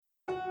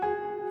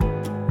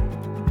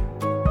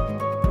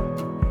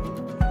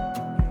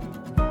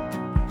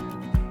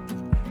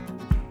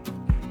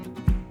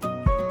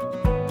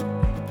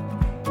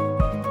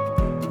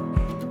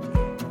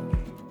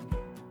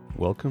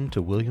Welcome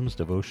to William's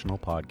Devotional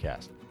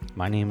Podcast.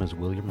 My name is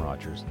William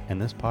Rogers, and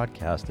this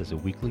podcast is a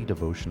weekly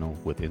devotional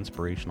with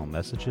inspirational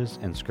messages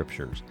and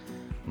scriptures.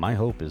 My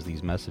hope is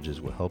these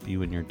messages will help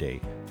you in your day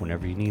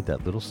whenever you need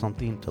that little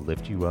something to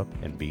lift you up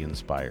and be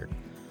inspired.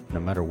 No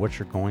matter what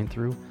you're going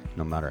through,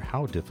 no matter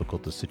how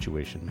difficult the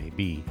situation may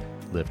be,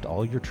 lift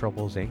all your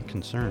troubles and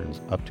concerns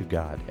up to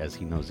God as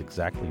He knows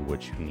exactly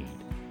what you need.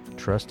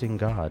 Trust in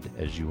God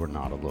as you are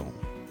not alone.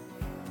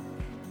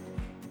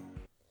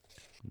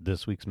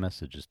 This week's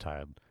message is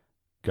titled,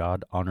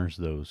 God honors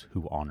those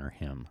who honor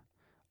Him.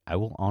 I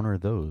will honor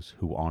those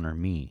who honor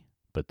me,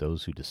 but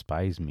those who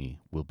despise me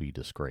will be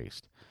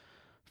disgraced.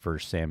 1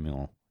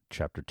 Samuel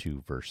chapter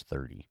 2, verse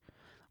 30.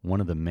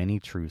 One of the many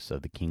truths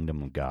of the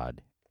kingdom of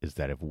God is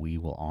that if we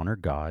will honor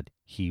God,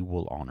 He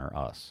will honor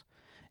us.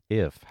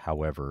 If,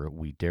 however,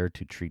 we dare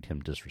to treat Him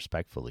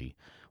disrespectfully,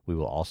 we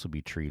will also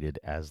be treated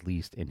as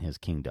least in His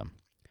kingdom.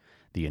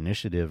 The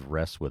initiative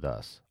rests with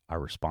us. Our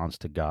response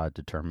to God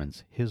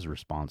determines His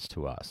response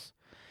to us.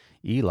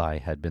 Eli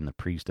had been the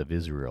priest of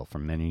Israel for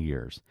many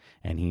years,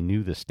 and he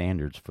knew the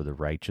standards for the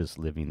righteous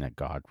living that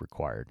God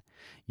required.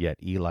 Yet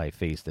Eli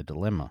faced a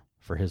dilemma,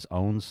 for his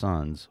own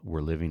sons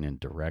were living in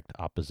direct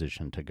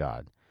opposition to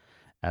God.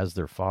 As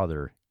their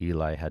father,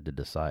 Eli had to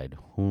decide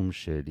whom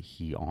should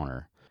he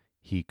honor.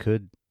 He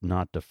could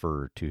not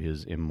defer to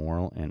his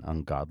immoral and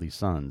ungodly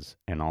sons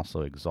and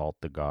also exalt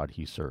the God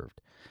he served.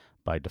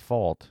 By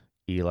default,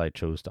 Eli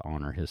chose to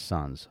honor his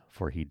sons,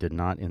 for he did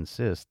not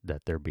insist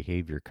that their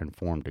behavior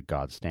conform to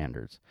God's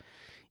standards.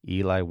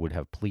 Eli would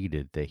have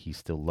pleaded that he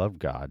still loved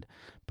God,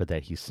 but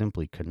that he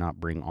simply could not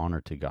bring honor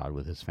to God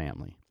with his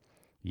family.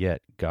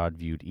 Yet, God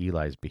viewed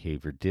Eli's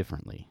behavior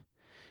differently.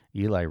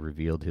 Eli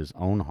revealed his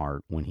own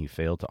heart when he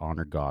failed to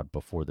honor God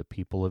before the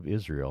people of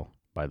Israel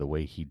by the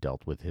way he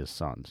dealt with his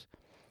sons.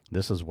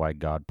 This is why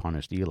God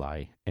punished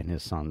Eli and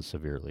his sons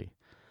severely.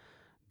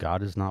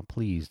 God is not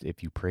pleased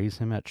if you praise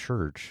Him at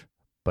church,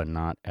 but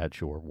not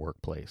at your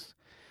workplace.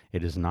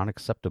 It is not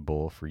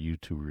acceptable for you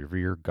to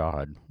revere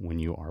God when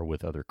you are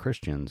with other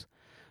Christians,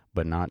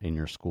 but not in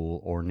your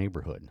school or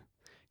neighborhood.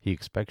 He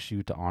expects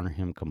you to honor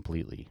Him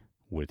completely,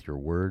 with your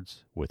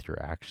words, with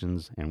your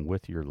actions, and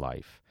with your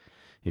life.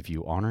 If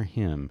you honor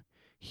Him,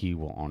 He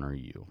will honor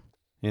you.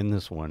 In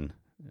this one,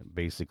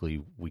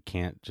 basically, we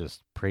can't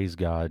just praise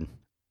God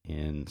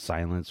in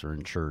silence or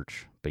in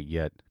church, but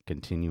yet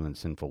continue in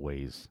sinful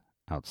ways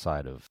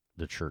outside of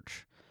the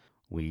church.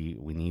 We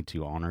need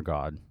to honor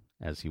God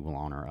as He will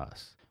honor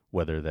us,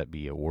 whether that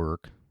be at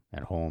work,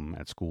 at home,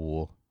 at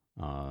school,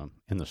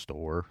 in the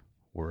store,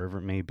 wherever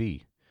it may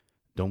be.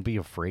 Don't be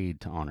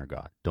afraid to honor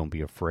God. Don't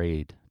be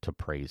afraid to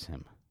praise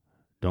Him.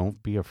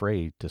 Don't be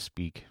afraid to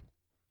speak,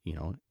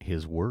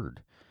 His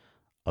word.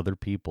 Other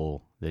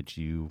people that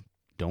you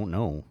don't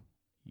know,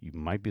 you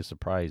might be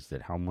surprised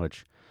at how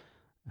much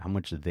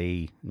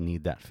they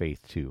need that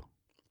faith too.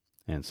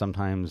 And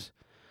sometimes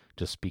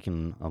just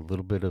speaking a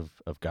little bit of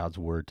God's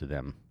word to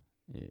them,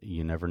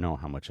 you never know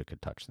how much it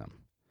could touch them.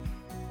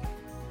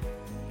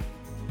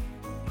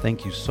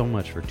 Thank you so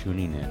much for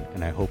tuning in,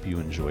 and I hope you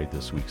enjoyed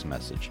this week's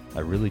message. I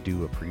really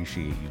do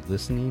appreciate you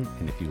listening,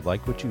 and if you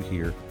like what you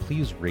hear,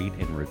 please rate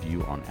and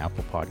review on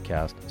Apple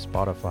Podcast,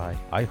 Spotify,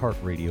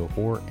 iHeartRadio,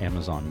 or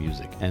Amazon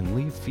Music, and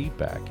leave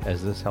feedback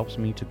as this helps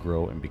me to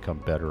grow and become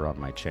better on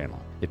my channel.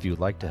 If you'd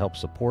like to help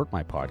support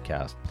my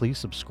podcast, please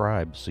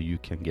subscribe so you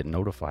can get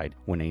notified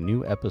when a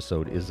new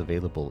episode is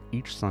available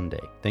each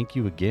Sunday. Thank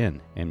you again,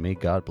 and may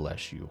God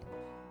bless you.